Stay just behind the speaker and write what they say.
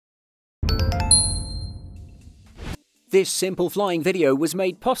This simple flying video was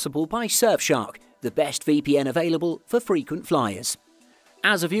made possible by Surfshark, the best VPN available for frequent flyers.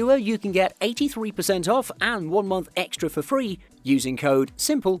 As a viewer, you can get 83% off and 1 month extra for free using code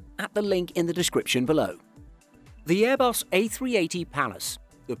SIMPLE at the link in the description below. The Airbus A380 Palace,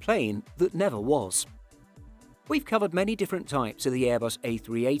 the plane that never was. We've covered many different types of the Airbus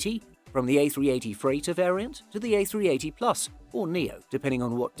A380, from the A380 Freighter variant to the A380 Plus or Neo, depending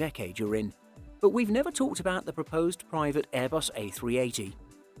on what decade you're in. But we've never talked about the proposed private Airbus A380.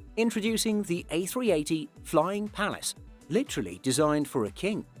 Introducing the A380 Flying Palace, literally designed for a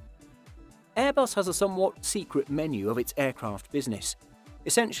king. Airbus has a somewhat secret menu of its aircraft business.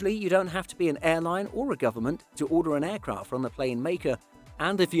 Essentially, you don't have to be an airline or a government to order an aircraft from the plane maker,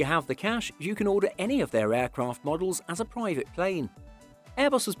 and if you have the cash, you can order any of their aircraft models as a private plane.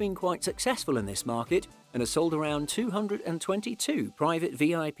 Airbus has been quite successful in this market and has sold around 222 private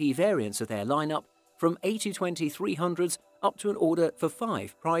VIP variants of their lineup, from A220-300s up to an order for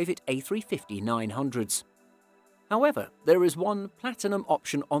 5 private A350-900s. However, there is one platinum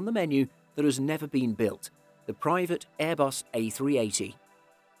option on the menu that has never been built, the private Airbus A380.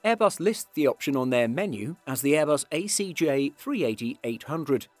 Airbus lists the option on their menu as the Airbus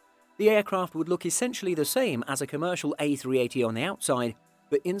A380-800. The aircraft would look essentially the same as a commercial A380 on the outside,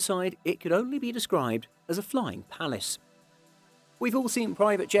 but inside it could only be described as a flying palace. We've all seen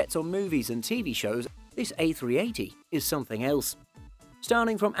private jets on movies and TV shows. This A380 is something else.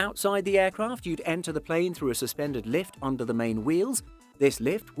 Starting from outside the aircraft, you'd enter the plane through a suspended lift under the main wheels. This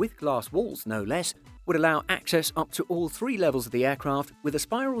lift, with glass walls no less, would allow access up to all 3 levels of the aircraft with a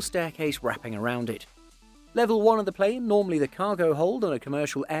spiral staircase wrapping around it. Level 1 of the plane, normally the cargo hold on a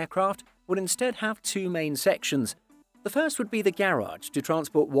commercial aircraft, would instead have 2 main sections. The first would be the garage to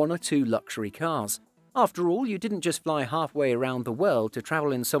transport 1 or 2 luxury cars. After all, you didn't just fly halfway around the world to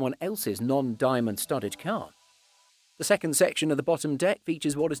travel in someone else's non-diamond studded car. The second section of the bottom deck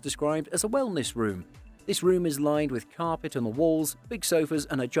features what is described as a wellness room. This room is lined with carpet on the walls, big sofas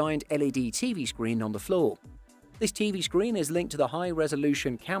and a giant LED TV screen on the floor. This TV screen is linked to the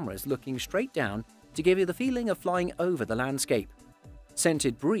high-resolution cameras looking straight down to give you the feeling of flying over the landscape.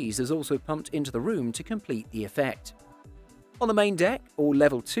 Scented breeze is also pumped into the room to complete the effect. On the main deck, or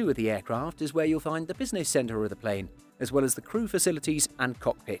level 2 of the aircraft, is where you'll find the business centre of the plane, as well as the crew facilities and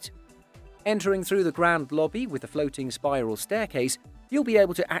cockpit. Entering through the grand lobby with the floating spiral staircase, you'll be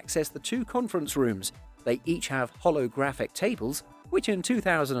able to access the 2 conference rooms. They each have holographic tables, which in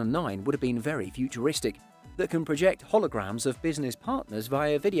 2009 would have been very futuristic, that can project holograms of business partners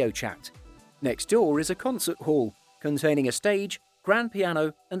via video chat. Next door is a concert hall, containing a stage, grand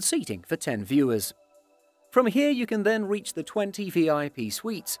piano and seating for 10 viewers. From here you can then reach the 20 VIP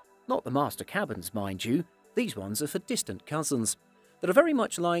suites, not the master cabins mind you, these ones are for distant cousins, that are very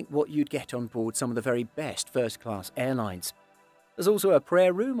much like what you'd get on board some of the very best first-class airlines. There's also a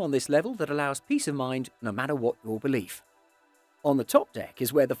prayer room on this level that allows peace of mind no matter what your belief. On the top deck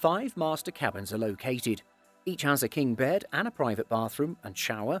is where the 5 master cabins are located. Each has a king bed and a private bathroom and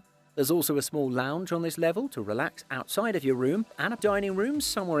shower. There's also a small lounge on this level to relax outside of your room and a dining room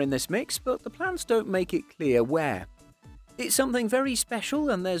somewhere in this mix, but the plans don't make it clear where. It's something very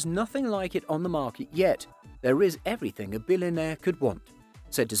special and there's nothing like it on the market yet. There is everything a billionaire could want,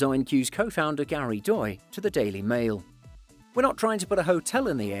 said DesignQ's co-founder Gary Doy to the Daily Mail. We're not trying to put a hotel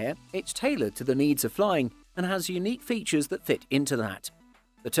in the air, it's tailored to the needs of flying and has unique features that fit into that.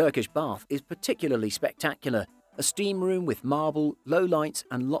 The Turkish bath is particularly spectacular, a steam room with marble, low lights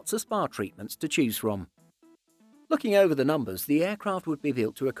and lots of spa treatments to choose from. Looking over the numbers, the aircraft would be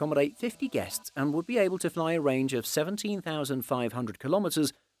built to accommodate 50 guests and would be able to fly a range of 17,500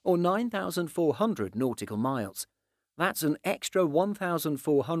 kilometres or 9,400 nautical miles. That's an extra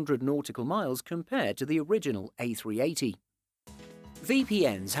 1,400 nautical miles compared to the original A380.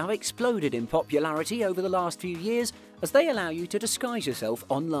 VPNs have exploded in popularity over the last few years as they allow you to disguise yourself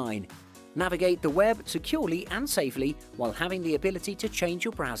online. Navigate the web securely and safely while having the ability to change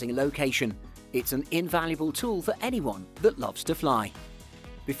your browsing location. It's an invaluable tool for anyone that loves to fly.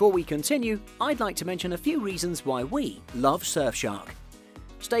 Before we continue, I'd like to mention a few reasons why we love Surfshark.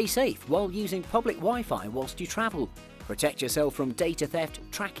 Stay safe while using public Wi-Fi whilst you travel. Protect yourself from data theft,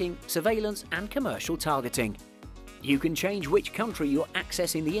 tracking, surveillance and commercial targeting. You can change which country you're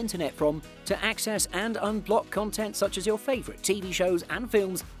accessing the internet from to access and unblock content such as your favourite TV shows and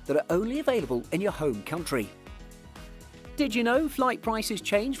films that are only available in your home country. Did you know flight prices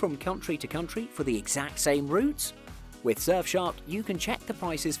change from country to country for the exact same routes? With Surfshark, you can check the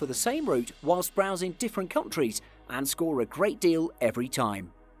prices for the same route whilst browsing different countries and score a great deal every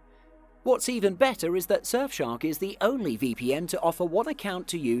time. What's even better is that Surfshark is the only VPN to offer one account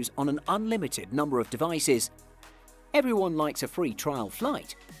to use on an unlimited number of devices. Everyone likes a free trial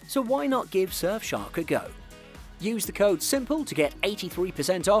flight, so why not give Surfshark a go? Use the code SIMPLE to get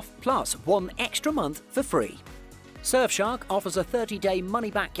 83% off plus 1 extra month for free. Surfshark offers a 30-day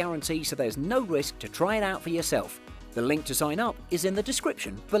money-back guarantee, so there's no risk to try it out for yourself. The link to sign up is in the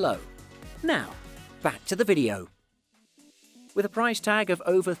description below. Now, back to the video. With a price tag of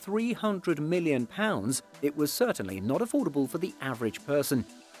over £300 million, it was certainly not affordable for the average person.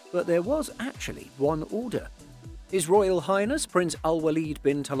 But there was actually one order. His Royal Highness Prince Al-Walid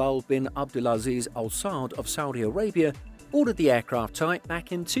bin Talal bin Abdulaziz Al Saud of Saudi Arabia ordered the aircraft type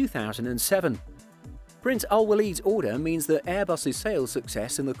back in 2007. Prince Al-Walid's order means that Airbus's sales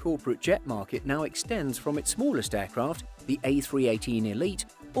success in the corporate jet market now extends from its smallest aircraft, the A380 Elite,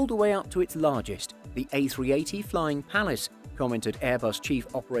 all the way up to its largest, the A380 Flying Palace, commented Airbus Chief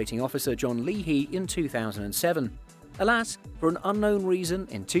Operating Officer John Leahy in 2007. Alas, for an unknown reason,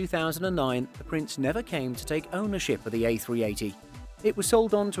 in 2009, the Prince never came to take ownership of the A380. It was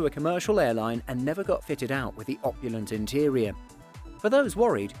sold on to a commercial airline and never got fitted out with the opulent interior. For those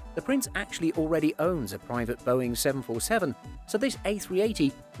worried, the Prince actually already owns a private Boeing 747, so this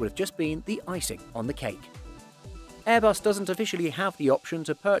A380 would have just been the icing on the cake. Airbus doesn't officially have the option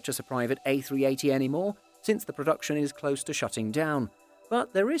to purchase a private A380 anymore, since the production is close to shutting down.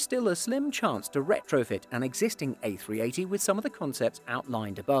 But there is still a slim chance to retrofit an existing A380 with some of the concepts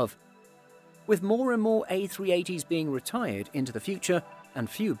outlined above. With more and more A380s being retired into the future and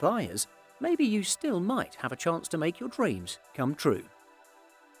few buyers, maybe you still might have a chance to make your dreams come true.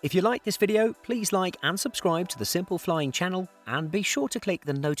 If you liked this video, please like and subscribe to the Simple Flying channel and be sure to click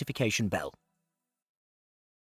the notification bell.